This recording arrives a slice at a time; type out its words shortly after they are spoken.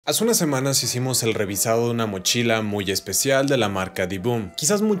Hace unas semanas hicimos el revisado de una mochila muy especial de la marca Divoom.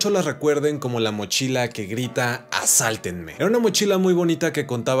 Quizás muchos la recuerden como la mochila que grita "asáltenme". Era una mochila muy bonita que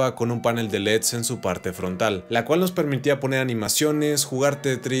contaba con un panel de LEDs en su parte frontal, la cual nos permitía poner animaciones, jugar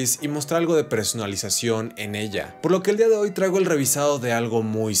Tetris y mostrar algo de personalización en ella. Por lo que el día de hoy traigo el revisado de algo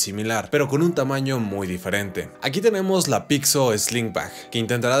muy similar, pero con un tamaño muy diferente. Aquí tenemos la Pixoo Slingbag, que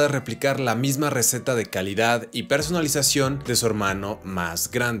intentará de replicar la misma receta de calidad y personalización de su hermano más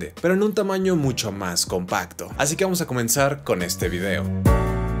grande, pero en un tamaño mucho más compacto. Así que vamos a comenzar con este video.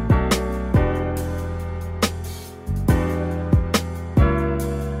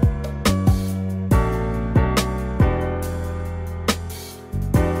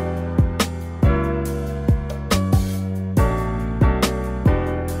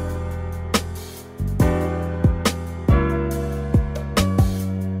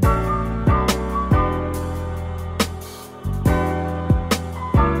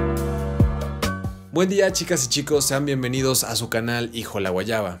 Buen día, chicas y chicos, sean bienvenidos a su canal Hijo la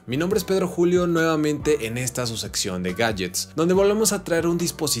Guayaba. Mi nombre es Pedro Julio, nuevamente en esta su sección de gadgets, donde volvemos a traer un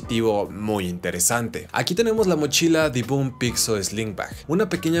dispositivo muy interesante. Aquí tenemos la mochila Divoom Pixoo Slingbag, una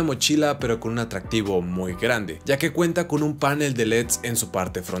pequeña mochila pero con un atractivo muy grande, ya que cuenta con un panel de LEDs en su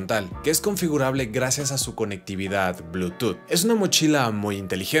parte frontal, que es configurable gracias a su conectividad Bluetooth. Es una mochila muy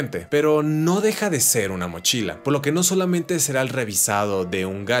inteligente, pero no deja de ser una mochila, por lo que no solamente será el revisado de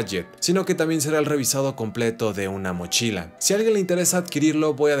un gadget, sino que también será el revisado completo de una mochila. Si a alguien le interesa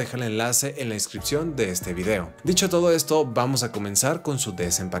adquirirlo, voy a dejar el enlace en la descripción de este video. Dicho todo esto, vamos a comenzar con su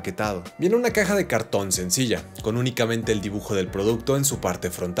desempaquetado. Viene una caja de cartón sencilla, con únicamente el dibujo del producto en su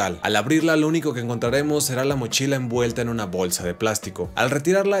parte frontal. Al abrirla, lo único que encontraremos será la mochila envuelta en una bolsa de plástico. Al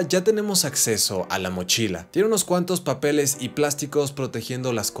retirarla, ya tenemos acceso a la mochila. Tiene unos cuantos papeles y plásticos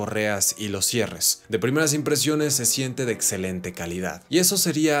protegiendo las correas y los cierres. De primeras impresiones se siente de excelente calidad. Y eso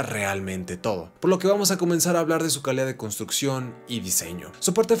sería realmente todo. Por lo que vamos a comenzar a hablar de su calidad de construcción y diseño.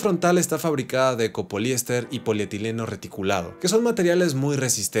 Su parte frontal está fabricada de copoliéster y polietileno reticulado, que son materiales muy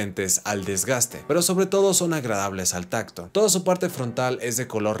resistentes al desgaste, pero sobre todo son agradables al tacto. Toda su parte frontal es de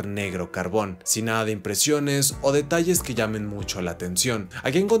color negro carbón, sin nada de impresiones o detalles que llamen mucho la atención.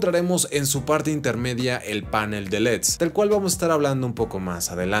 Aquí encontraremos en su parte intermedia el panel de LEDs, del cual vamos a estar hablando un poco más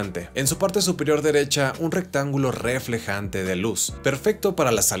adelante. En su parte superior derecha, un rectángulo reflejante de luz, perfecto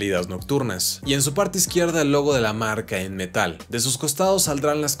para las salidas nocturnas. Y en su parte izquierda el logo de la marca en metal. De sus costados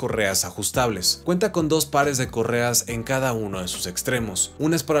saldrán las correas ajustables. Cuenta con dos pares de correas en cada uno de sus extremos.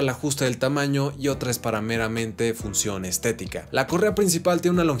 Una es para el ajuste del tamaño y otra es para meramente función estética. La correa principal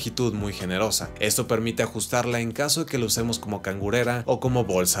tiene una longitud muy generosa. Esto permite ajustarla en caso de que lo usemos como cangurera o como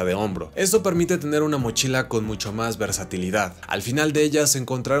bolsa de hombro. Esto permite tener una mochila con mucho más versatilidad. Al final de ella se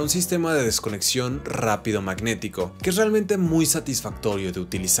encontrará un sistema de desconexión rápido magnético, que es realmente muy satisfactorio de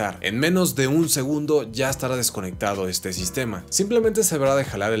utilizar. En menos de un segundo ya estará desconectado este sistema. Simplemente se habrá de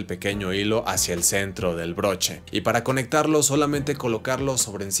jalar el pequeño hilo hacia el centro del broche, y para conectarlo solamente colocarlo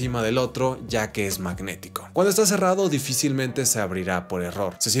sobre encima del otro, ya que es magnético. Cuando está cerrado difícilmente se abrirá por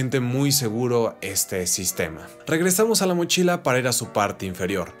error. Se siente muy seguro este sistema. Regresamos a la mochila para ir a su parte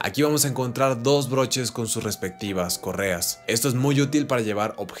inferior. Aquí vamos a encontrar dos broches con sus respectivas correas. Esto es muy útil para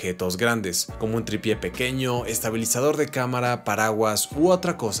llevar objetos grandes, como un tripié pequeño, estabilizador de cámara, paraguas u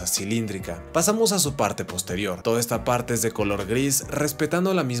otra cosa cilíndrica. Pasamos a su parte posterior. Toda esta parte es de color gris,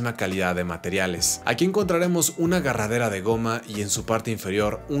 respetando la misma calidad de materiales. Aquí encontraremos una agarradera de goma y en su parte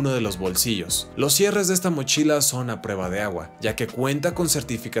inferior uno de los bolsillos. Los cierres de esta mochila son a prueba de agua, ya que cuenta con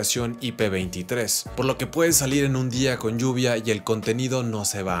certificación IP23, por lo que puede salir en un día con lluvia y el contenido no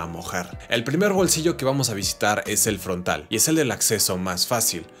se va a mojar. El primer bolsillo que vamos a visitar es el frontal, y es el del acceso más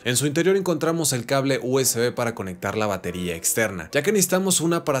fácil. En su interior encontramos el cable USB para conectar la batería externa, ya que necesitamos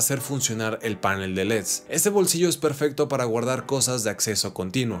una para hacer funcionar el panel de LEDs. Este bolsillo es perfecto para guardar cosas de acceso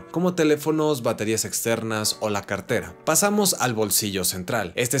continuo, como teléfonos, baterías externas o la cartera. Pasamos al bolsillo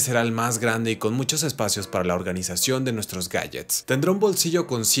central. Este será el más grande y con muchos espacios para la organización de nuestros gadgets. Tendrá un bolsillo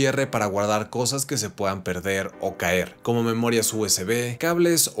con cierre para guardar cosas que se puedan perder o caer, como memorias USB,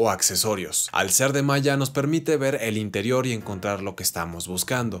 cables o accesorios. Al ser de malla nos permite ver el interior y encontrar lo que estamos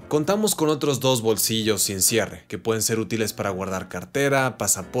buscando. Contamos con otros dos bolsillos sin cierre, que pueden ser útiles para guardar cartera,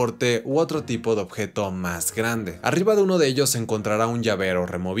 pasaporte u otro otro tipo de objeto más grande. Arriba de uno de ellos se encontrará un llavero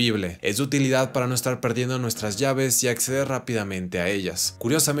removible. Es de utilidad para no estar perdiendo nuestras llaves y acceder rápidamente a ellas.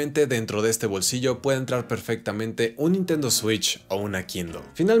 Curiosamente, dentro de este bolsillo puede entrar perfectamente un Nintendo Switch o una Kindle.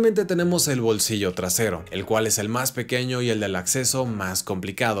 Finalmente tenemos el bolsillo trasero, el cual es el más pequeño y el del acceso más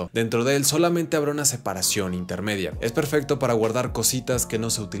complicado. Dentro de él solamente habrá una separación intermedia. Es perfecto para guardar cositas que no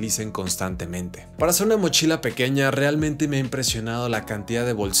se utilicen constantemente. Para hacer una mochila pequeña, realmente me ha impresionado la cantidad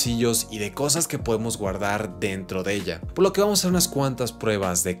de bolsillos y de cosas que podemos guardar dentro de ella, por lo que vamos a hacer unas cuantas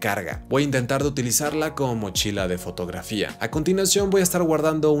pruebas de carga. Voy a intentar de utilizarla como mochila de fotografía. A continuación voy a estar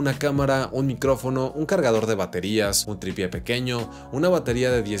guardando una cámara, un micrófono, un cargador de baterías, un trípode pequeño, una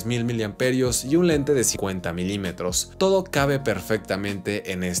batería de 10.000 mAh y un lente de 50 milímetros. Todo cabe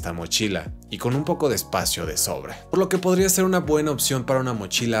perfectamente en esta mochila y con un poco de espacio de sobra, por lo que podría ser una buena opción para una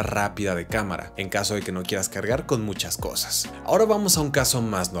mochila rápida de cámara, en caso de que no quieras cargar con muchas cosas. Ahora vamos a un caso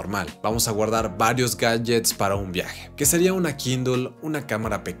más normal. Vamos a guardar varios gadgets para un viaje, que sería una Kindle, una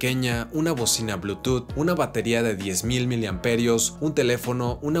cámara pequeña, una bocina Bluetooth, una batería de 10.000 mAh, un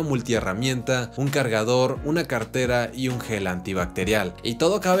teléfono, una multiherramienta, un cargador, una cartera y un gel antibacterial. Y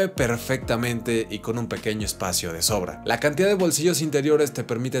todo cabe perfectamente y con un pequeño espacio de sobra. La cantidad de bolsillos interiores te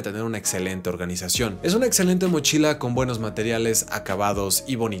permite tener una excelente organización. Es una excelente mochila con buenos materiales, acabados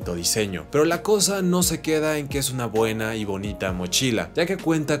y bonito diseño. Pero la cosa no se queda en que es una buena y bonita mochila, ya que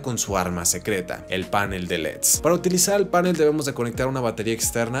cuenta con su arma secreta, el panel de LEDs. Para utilizar el panel debemos de conectar una batería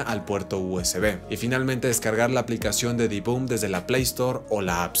externa al puerto USB y finalmente descargar la aplicación de Divoom desde la Play Store o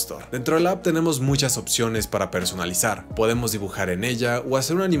la App Store. Dentro de la app tenemos muchas opciones para personalizar. Podemos dibujar en ella o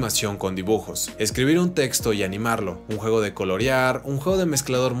hacer una animación con dibujos, escribir un texto y animarlo, un juego de colorear, un juego de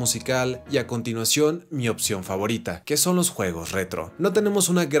mezclador musical y a continuación mi opción favorita, que son los juegos retro. No tenemos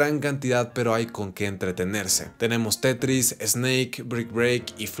una gran cantidad, pero hay con qué entretenerse. Tenemos Tetris, Snake, Brick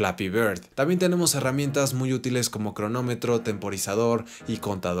Break y Flappy Bird. También tenemos herramientas muy útiles como cronómetro, temporizador y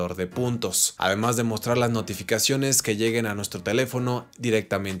contador de puntos, además de mostrar las notificaciones que lleguen a nuestro teléfono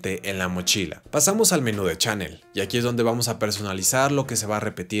directamente en la mochila. Pasamos al menú de Channel y aquí es donde vamos a personalizar lo que se va a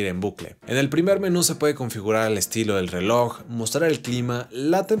repetir en bucle. En el primer menú se puede configurar el estilo del reloj, mostrar el clima,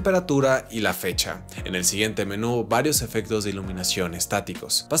 la temperatura y la fecha. En el siguiente menú varios efectos de iluminación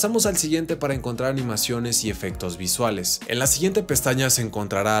estáticos. Pasamos al siguiente para encontrar animaciones y efectos visuales. En la siguiente pestaña se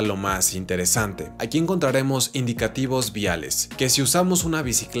encontrará lo más interesante. Aquí encontraremos indicativos viales, que si usamos una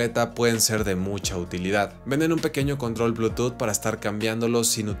bicicleta pueden ser de mucha utilidad. Venden un pequeño control Bluetooth para estar cambiándolos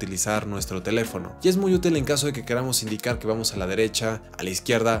sin utilizar nuestro teléfono, y es muy útil en caso de que queramos indicar que vamos a la derecha, a la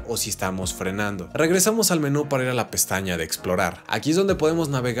izquierda o si estamos frenando. Regresamos al menú para ir a la pestaña de explorar. Aquí es donde podemos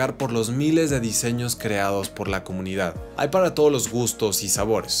navegar por los miles de diseños creados por la comunidad. Hay para todos los gustos y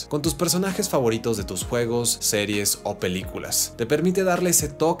sabores, con tus personajes favoritos de tus juegos, series o películas. Te permite darle ese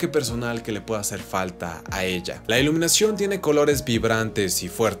toque personal que le pueda hacer falta a ella. La iluminación tiene colores vibrantes y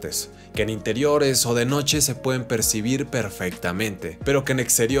fuertes, que en interiores o de noche se pueden percibir perfectamente, pero que en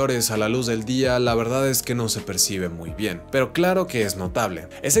exteriores a la luz del día la verdad es que no se percibe muy bien, pero claro que es notable.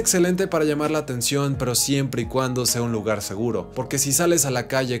 Es excelente para llamar la atención, pero siempre y cuando sea un lugar seguro, porque si sales a la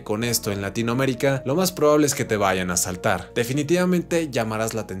calle con esto en Latinoamérica, lo más probable es que te vayan a asaltar. Definitivamente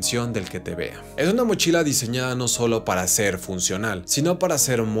llamarás la atención del que te vea. Es una mochila diseñada no solo para ser funcional, sino para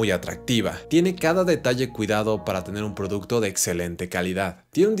ser muy atractiva. Tiene cada detalle cuidado para tener un producto de excelente calidad.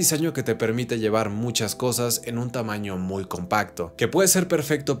 Tiene un diseño que te permite llevar muchas cosas en un tamaño muy compacto, que puede ser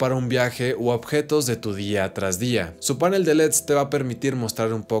perfecto para un viaje u objetos de tu día tras día. Su panel de LEDs te va a permitir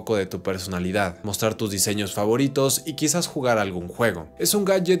mostrar un poco de tu personalidad, mostrar tus diseños favoritos y quizás jugar algún juego. Es un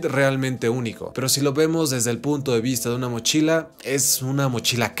gadget realmente único, pero si lo vemos desde el punto de vista de una mochila, es una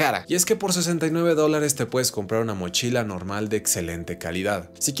mochila cara. Y es que por $69 te puedes comprar una mochila normal de excelente calidad.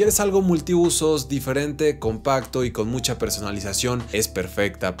 Si quieres algo multiusos, diferente, compacto y con mucha personalización, es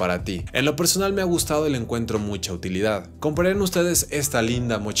perfecta para ti. En lo personal me ha gustado y le encuentro mucha utilidad. ¿Comprarían ustedes esta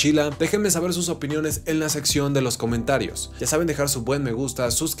linda mochila? Déjenme saber sus opiniones en la sección de los comentarios. Ya saben dejar su buen me gusta,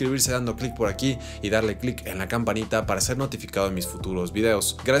 suscribirse dando clic por aquí y darle clic en la campanita para ser notificado de mis futuros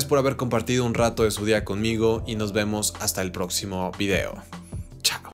videos. Gracias por haber compartido un rato de su día conmigo y nos vemos hasta el próximo video. Chao.